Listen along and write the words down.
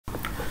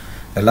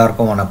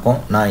எல்லாருக்கும் வணக்கம்.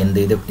 நான்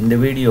இந்த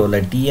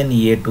வீடியோவில்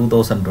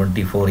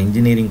TNEA2024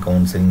 இன்ஜினியரிங்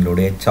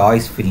கவுன்சிலிங்கோடைய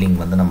சாய்ஸ் ஃபில்லிங்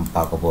வந்து நம்ம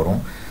பார்க்க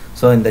போகிறோம்.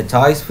 ஸோ இந்த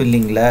சாய்ஸ்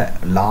ஃபில்லிங்கில்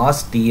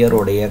லாஸ்ட்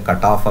இயரோடைய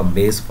கட் ஆஃபை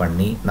பேஸ்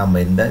பண்ணி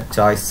நம்ம இந்த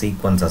சாய்ஸ்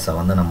சீக்வன்சஸை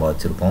வந்து நம்ம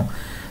வச்சுருக்கோம்.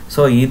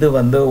 ஸோ இது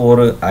வந்து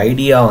ஒரு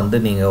ஐடியா வந்து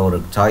நீங்கள் ஒரு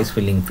சாய்ஸ்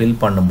ஃபில்லிங்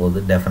ஃபில் பண்ணும்போது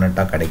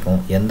டெஃபினட்டாக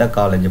கிடைக்கும். எந்த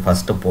காலேஜ்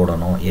ஃபஸ்ட்டு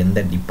போடணும்,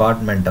 எந்த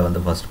டிபார்ட்மெண்ட்டை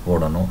வந்து ஃபஸ்ட்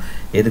போடணும்,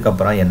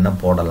 இதுக்கப்புறம் என்ன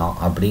போடலாம்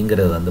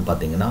அப்படிங்கிறது வந்து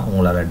பார்த்திங்கன்னா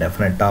உங்களால்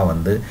டெஃபினட்டாக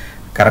வந்து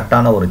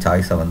கரெக்டான ஒரு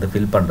சாய்ஸை வந்து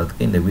ஃபில்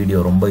பண்ணுறதுக்கு இந்த வீடியோ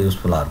ரொம்ப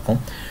யூஸ்ஃபுல்லாக இருக்கும்.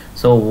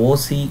 ஸோ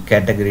ஓசி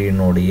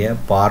கேட்டகரியினுடைய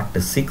பார்ட்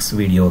 6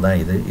 வீடியோ தான்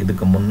இது.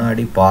 இதுக்கு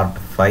முன்னாடி பார்ட்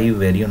 5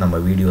 வரையும் நம்ம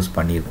வீடியோஸ்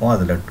பண்ணியிருக்கோம்.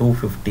 அதில்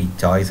 250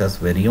 சாய்ஸஸ்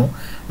வரையும்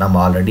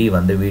நம்ம ஆல்ரெடி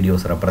வந்து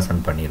வீடியோஸ்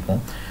ரெப்ரசன்ட்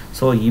பண்ணியிருக்கோம்.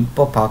 ஸோ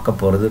இப்போ பார்க்க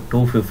போகிறது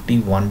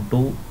 251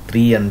 to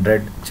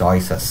 300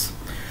 சாய்ஸஸ்.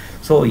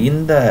 ஸோ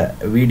இந்த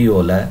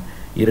வீடியோவில்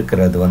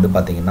இருக்கிறது வந்து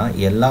பார்த்திங்கன்னா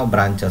எல்லா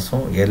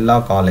பிரான்ச்சஸும் எல்லா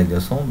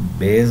காலேஜஸும்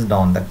based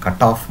on the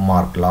cut off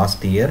mark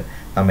last year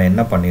நம்ம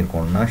என்ன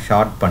பண்ணியிருக்கோம்னா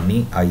ஷார்ட் பண்ணி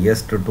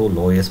ஹையஸ்ட் டு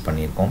லோயஸ்ட்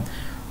பண்ணியிருக்கோம்.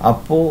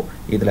 அப்போது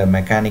இதில்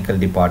mechanical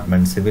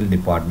department, civil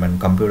department,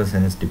 computer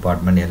science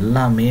department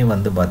எல்லாமே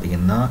வந்து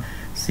பார்த்திங்கன்னா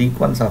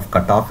சீக்வன்ஸ் ஆஃப்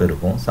கட் ஆஃப்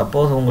இருக்கும்.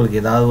 சப்போஸ் உங்களுக்கு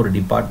ஏதாவது ஒரு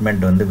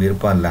டிபார்ட்மெண்ட் வந்து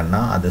விருப்பம்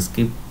இல்லைன்னா அதை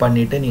ஸ்கிப்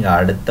பண்ணிவிட்டு நீங்கள்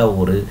அடுத்த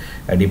ஒரு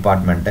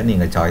டிபார்ட்மெண்ட்டை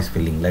நீங்கள் சாய்ஸ்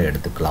ஃபில்லிங்கில்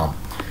எடுத்துக்கலாம்.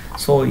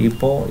 ஸோ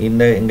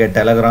இப்போது எங்கள்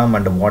டெலகிராம்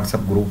அண்ட்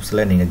வாட்ஸ்அப்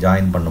குரூப்ஸில் நீங்கள்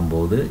ஜாயின்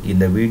பண்ணும்போது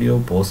இந்த வீடியோ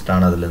போஸ்ட்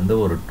ஆனதுலேருந்து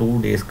ஒரு 2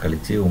 days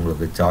கழித்து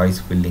உங்களுக்கு சாய்ஸ்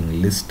ஃபில்லிங்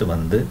லிஸ்ட்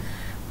வந்து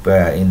இப்போ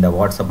இந்த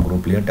வாட்ஸ்அப்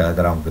குரூப்லேயும்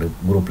டெலகிராம்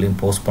குரூப்லேயும்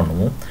போஸ்ட்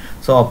பண்ணுவோம்.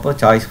 ஸோ அப்போ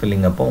சாய்ஸ்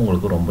ஃபில்லிங் அப்போ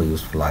உங்களுக்கு ரொம்ப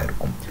யூஸ்ஃபுல்லாக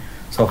இருக்கும்.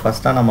 ஸோ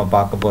ஃபஸ்ட்டாக நம்ம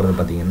பார்க்க போகிறது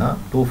பார்த்திங்கன்னா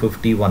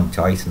 251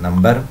 சாய்ஸ்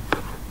நம்பர்.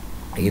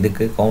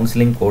 இதுக்கு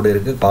கவுன்சிலிங் கோடு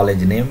இருக்குது,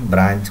 college name,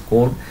 branch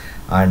code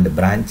and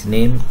branch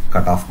name,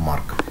 cut off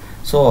mark.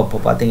 So அப்போ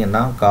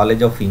பார்த்தீங்கன்னா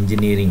காலேஜ் ஆஃப்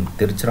இன்ஜினியரிங்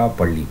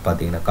திருச்சிராப்பள்ளி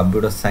பார்த்தீங்கன்னா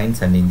computer science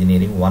and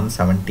engineering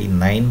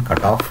 179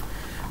 cut off,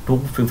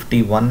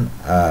 251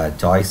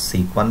 choice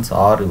sequence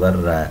R your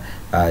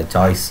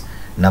choice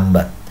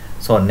number.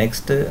 So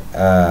next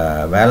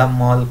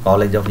Velammal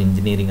college of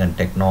engineering and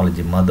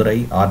technology Madurai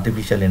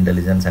artificial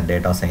intelligence and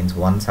data science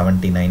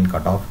 179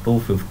 cut off,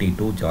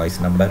 252 choice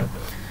number.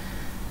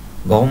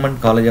 Government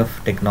College of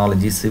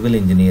Technology Civil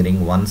Engineering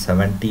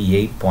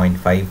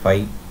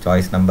 178.55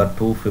 choice number,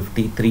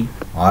 253.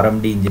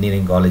 RMD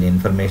Engineering College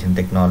Information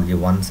Technology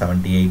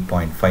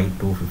 178.5,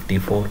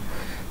 254.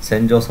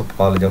 St. Joseph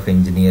College of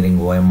Engineering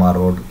OMR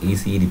Road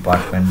ECE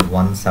Department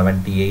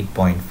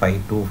 178.5,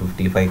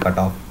 255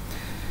 cutoff.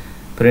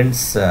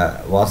 Prince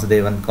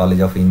Vasudevan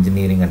College of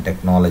Engineering and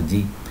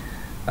Technology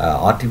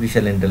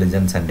Artificial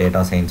Intelligence and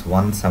Data Science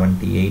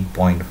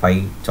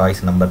 178.5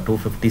 choice number,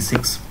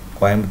 256.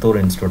 Coimbatore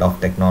Institute of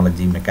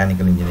Technology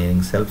Mechanical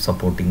Engineering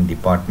Self-Supporting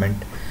Department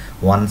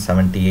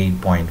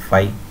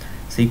 178.5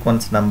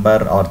 sequence number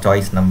or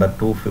choice number,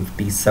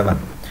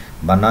 257.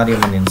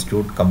 Banariaman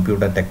Institute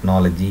Computer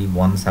Technology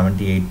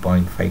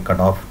 178.5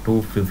 cutoff,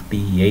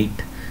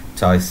 258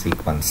 choice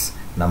sequence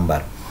number.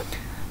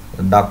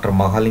 Dr.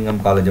 Mahalingam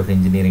College of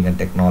Engineering and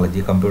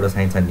Technology Computer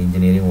Science and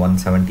Engineering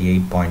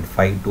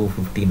 178.5,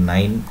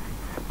 259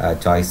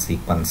 choice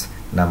sequence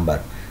number.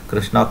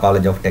 Krishna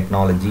College of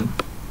Technology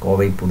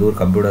Kovai Pudur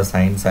Computer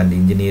Science and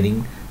Engineering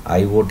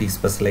IoT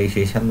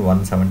Specialization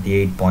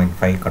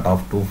 178.5 cutoff,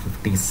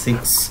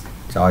 256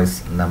 choice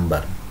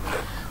number.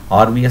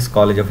 RVS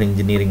College of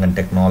Engineering and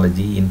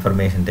Technology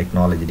Information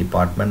Technology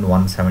Department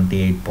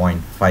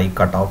 178.5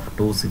 cutoff,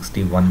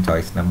 261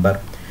 choice number.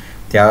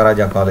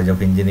 Tyagaraja College of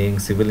Engineering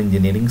Civil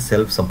Engineering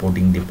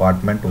Self-Supporting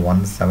Department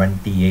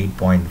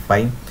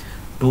 178.5,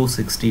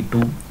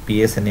 262.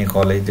 PSNA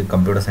College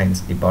Computer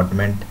Science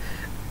Department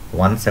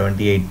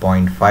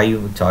 178.5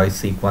 choice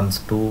sequence,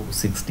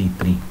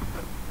 263.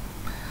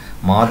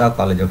 Mada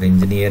College of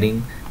Engineering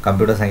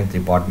Computer Science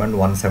Department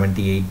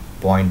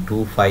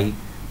 178.25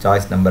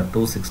 choice number,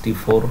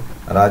 264.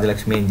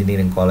 Rajalakshmi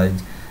Engineering College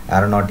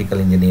Aeronautical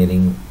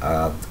Engineering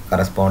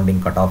corresponding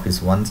cutoff is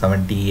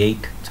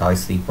 178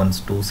 choice sequence,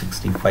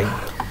 265.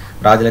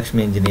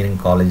 Rajalakshmi Engineering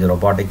College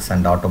Robotics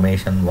and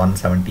Automation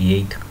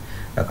 178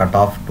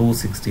 cutoff,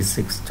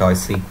 266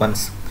 choice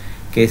sequence.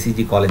 KCG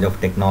College of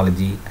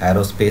Technology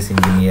Aerospace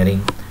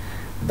Engineering,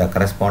 the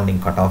corresponding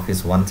cutoff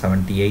is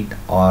 178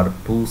 or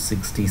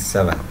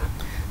 267.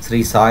 Sri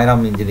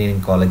Sairam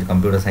Engineering College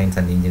Computer Science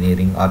and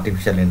Engineering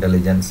Artificial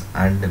Intelligence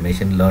and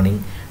Machine Learning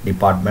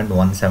Department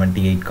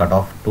 178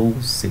 cutoff,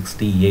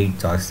 268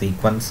 choice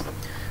sequence.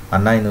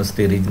 Anna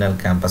University Regional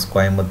Campus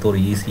Coimbatore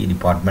ECE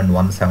Department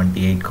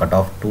 178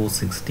 cutoff,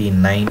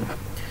 269.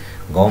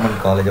 Government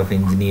College of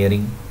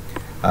Engineering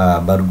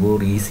Bargur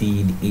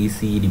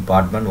ECE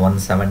Department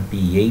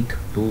 178,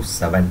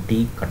 270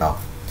 cutoff.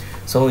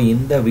 So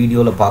இந்த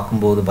வீடியோவில்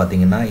பார்க்கும்போது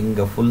பார்த்திங்கன்னா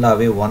இங்கே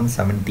ஃபுல்லாகவே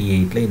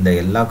 178ல் இந்த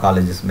எல்லா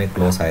காலேஜஸுமே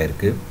close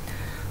ஆகிருக்கு.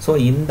 So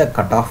இந்த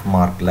கட் ஆஃப்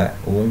மார்க்கில்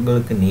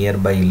உங்களுக்கு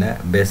நியர்பையில்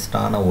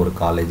பெஸ்ட்டான ஒரு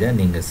காலேஜை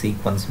நீங்கள்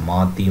சீக்வன்ஸ்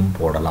மாற்றியும்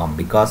போடலாம்.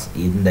 பிகாஸ்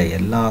இந்த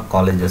எல்லா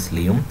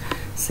காலேஜஸ்லேயும்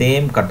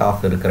சேம் கட்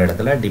ஆஃப் இருக்கிற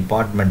இடத்துல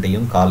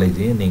டிபார்ட்மெண்ட்டையும்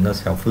காலேஜையும் நீங்கள்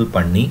ஷஃபில்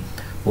பண்ணி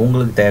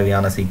உங்களுக்கு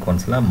தேவையான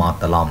சீக்வன்ஸில்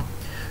மாற்றலாம்.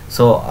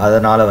 ஸோ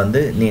அதனால் வந்து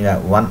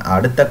நீங்கள்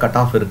அடுத்த கட்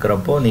ஆஃப்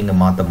இருக்கிறப்போ நீங்கள்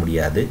மாற்ற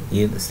முடியாது.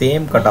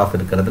 சேம் கட் ஆஃப்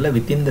இருக்கிறதுல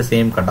within the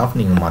same cut off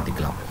நீங்கள்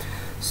மாற்றிக்கலாம்.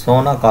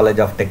 Sona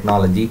college of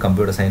technology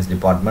computer science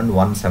department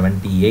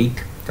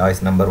 178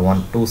 choice number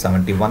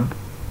 271.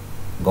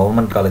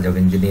 Government college of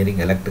engineering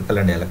electrical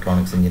and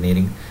electronics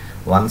engineering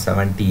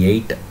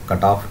 178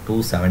 cut off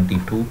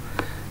 272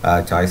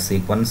 choice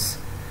sequence.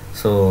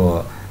 So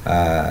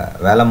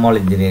Velammal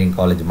Engineering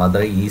College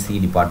Madurai EC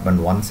Department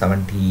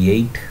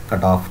 178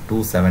 cut off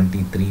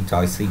 273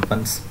 choice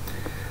sequence.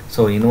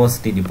 So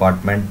University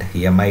Department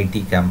MIT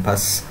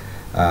campus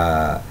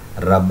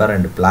Rubber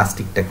and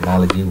Plastic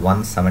Technology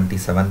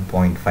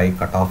 177.5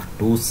 cut off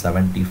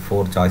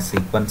 274 choice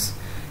sequence.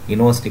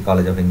 University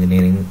College of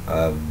Engineering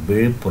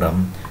Viluppuram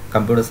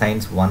Computer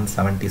Science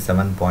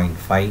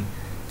 177.5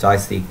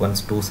 choice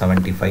sequence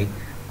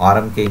 275.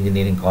 RMK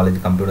Engineering College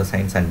Computer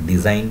Science and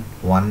Design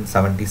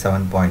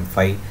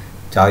 177.5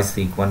 choice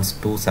sequence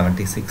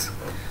 276.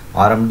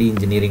 RMD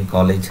Engineering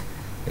College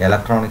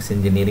Electronics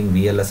Engineering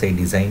VLSI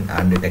Design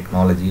and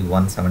Technology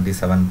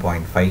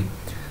 177.5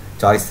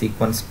 choice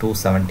sequence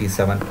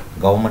 277.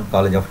 Government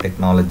College of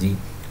Technology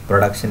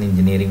Production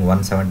Engineering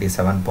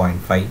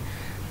 177.5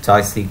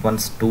 choice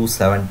sequence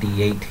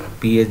 278.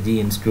 PhD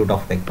Institute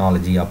of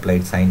Technology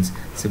Applied Science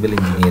Civil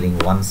Engineering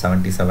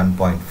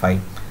 177.5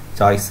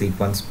 choice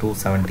sequence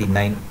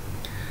 279.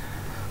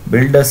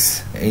 Builders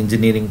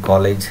Engineering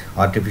College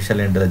Artificial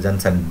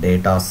Intelligence and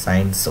Data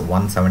Science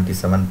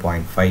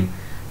 177.5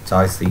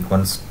 choice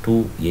sequence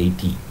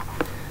 280.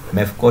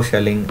 MEFCO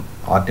Shelling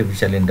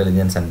Artificial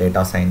Intelligence and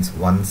Data Science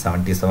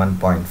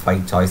 177.5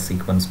 choice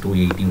sequence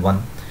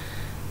 281.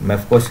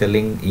 MEFCO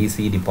Shelling EC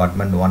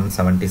Department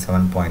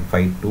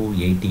 177.5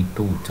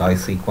 282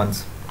 choice sequence.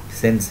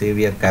 St.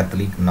 Xavier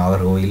Catholic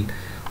Nagarhoil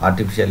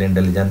Artificial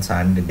Intelligence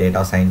and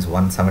Data Science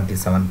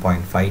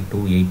 177.5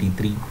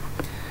 283.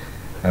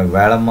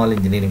 Velammal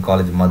Engineering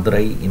College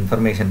Madurai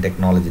Information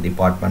Technology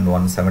Department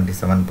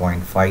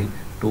 177.5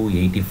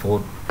 284.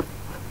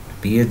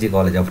 PhD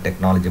College of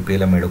Technology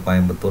Pilamedu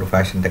Coimbatore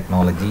Fashion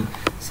Technology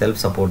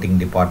Self-Supporting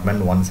Department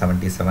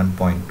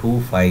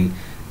 177.25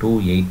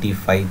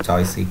 285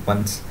 choice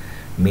sequence.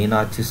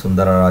 Meenachi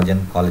Sundararajan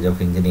College of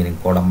Engineering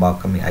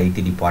Kodambakam IT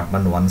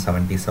Department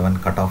 177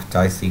 cut off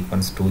choice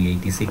sequence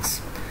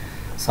 286.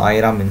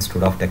 Sairam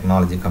Institute of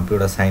Technology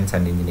Computer Science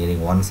and Engineering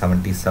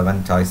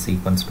 177 choice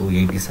sequence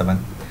 287.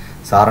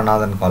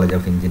 Saranathan College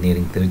of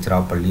Engineering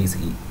Tiruchirappalli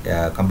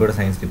Computer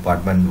Science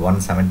Department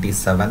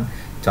 177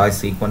 choice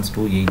sequence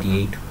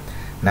 288.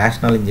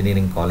 National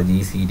Engineering College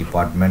EC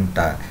Department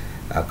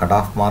cut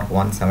off mark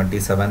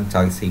 177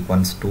 choice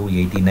sequence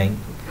 289.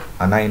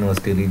 Anna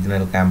University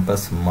Regional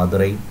Campus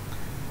Madurai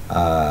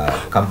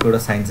Computer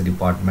Science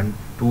Department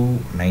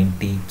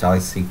 290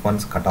 choice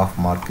sequence cut off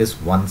mark is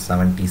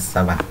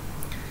 177.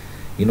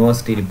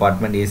 University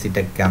Department AC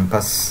Tech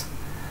Campus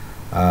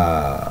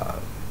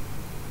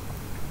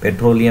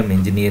Petroleum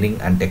Engineering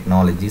and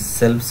Technology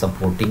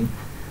Self-Supporting.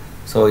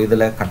 So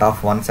idhula cut off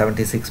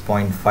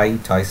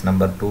 176.5 choice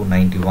number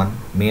 291.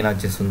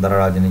 Meenachi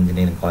Sundararajan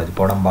Engineering College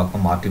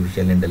Kodambakam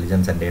Artificial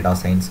Intelligence and Data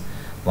Science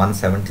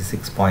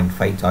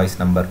 176.5 choice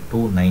number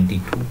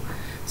 292.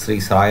 Sri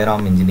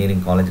Sairam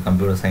Engineering College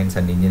Computer Science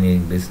and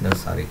Engineering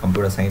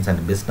Computer Science and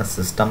Business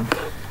System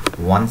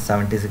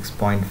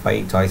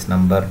 176.5 choice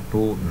number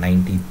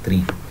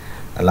 293.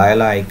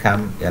 Layla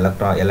ICAM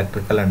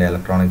Electrical and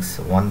Electronics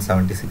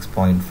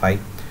 176.5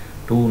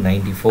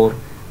 294.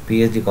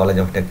 PhD College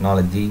of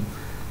Technology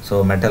so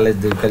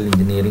Metallurgical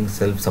Engineering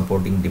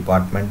Self-Supporting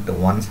Department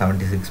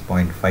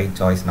 176.5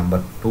 choice number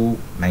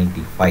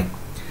 295.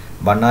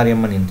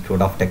 Bannariamman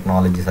Institute of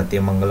Technology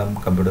Satyamangalam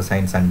Computer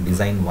Science and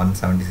Design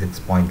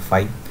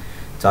 176.5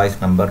 choice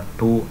number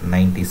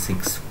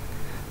 296.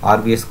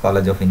 RVS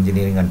College of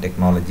Engineering and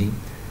Technology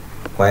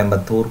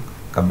Coimbatore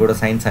Computer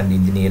Science and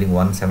Engineering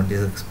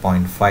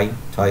 176.5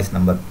 choice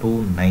number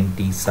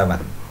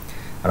 297.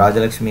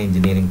 Rajalakshmi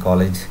Engineering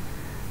College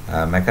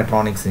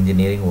Mechatronics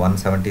Engineering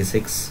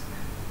 176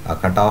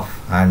 cut off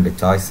and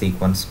choice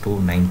sequence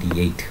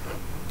 298.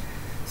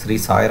 Sri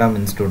Sairam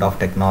Institute of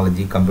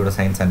Technology Computer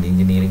Science and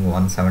Engineering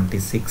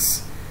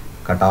 176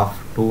 cut off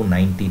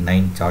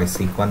 299 choice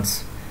sequence.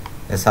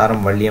 SRM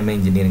Valliyamma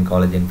Engineering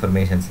College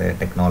Information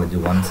Technology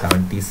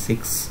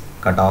 176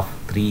 cut off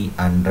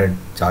 300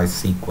 choice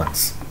sequence.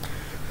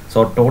 So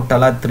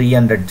total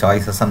 300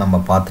 choices நம்ம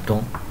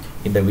பார்த்துட்டோம்.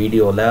 இந்த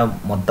வீடியோவில்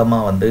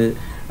மொத்தமாக வந்து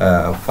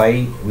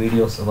 6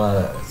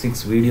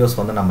 videos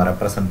வந்து நம்ம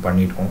represent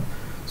பண்ணியிருக்கோம்.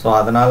 So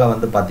அதனால்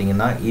வந்து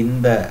பார்த்திங்கன்னா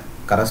இந்த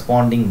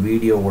கரஸ்பாண்டிங்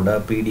வீடியோவோட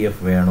PDF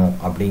வேணும்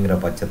அப்படிங்கிற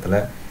பட்சத்தில்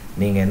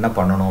நீங்கள் என்ன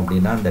பண்ணணும்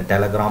அப்படின்னா இந்த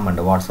டெலகிராம்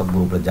அண்ட் வாட்ஸ்அப்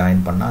குரூப்பில்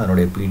ஜாயின் பண்ணால்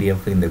அதனுடைய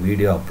PDF இந்த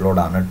வீடியோ அப்லோட்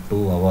ஆன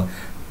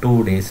 2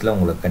 டேஸில்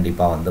உங்களுக்கு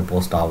கண்டிப்பாக வந்து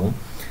போஸ்ட் ஆகும்.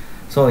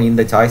 ஸோ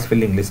இந்த சாய்ஸ்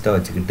ஃபில்லிங் லிஸ்ட்டை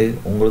வச்சுக்கிட்டு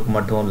உங்களுக்கு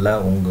மட்டும் இல்லை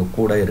உங்கள்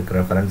கூட இருக்கிற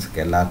ஃப்ரெண்ட்ஸுக்கு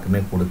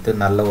எல்லாருக்குமே கொடுத்து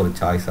நல்ல ஒரு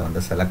சாய்ஸை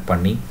வந்து செலக்ட்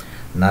பண்ணி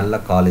நல்ல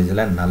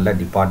காலேஜில் நல்ல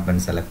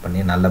டிபார்ட்மெண்ட் செலக்ட்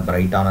பண்ணி நல்ல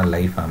பிரைட்டான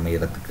life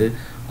அமைகிறதுக்கு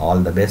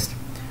all the best.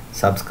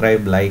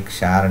 Subscribe, like,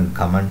 share and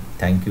comment.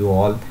 Thank you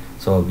all.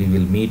 So we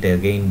will meet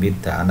again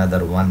with another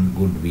one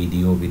good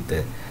video with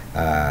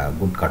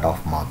good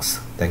cut-off marks.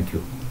 Thank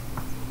you.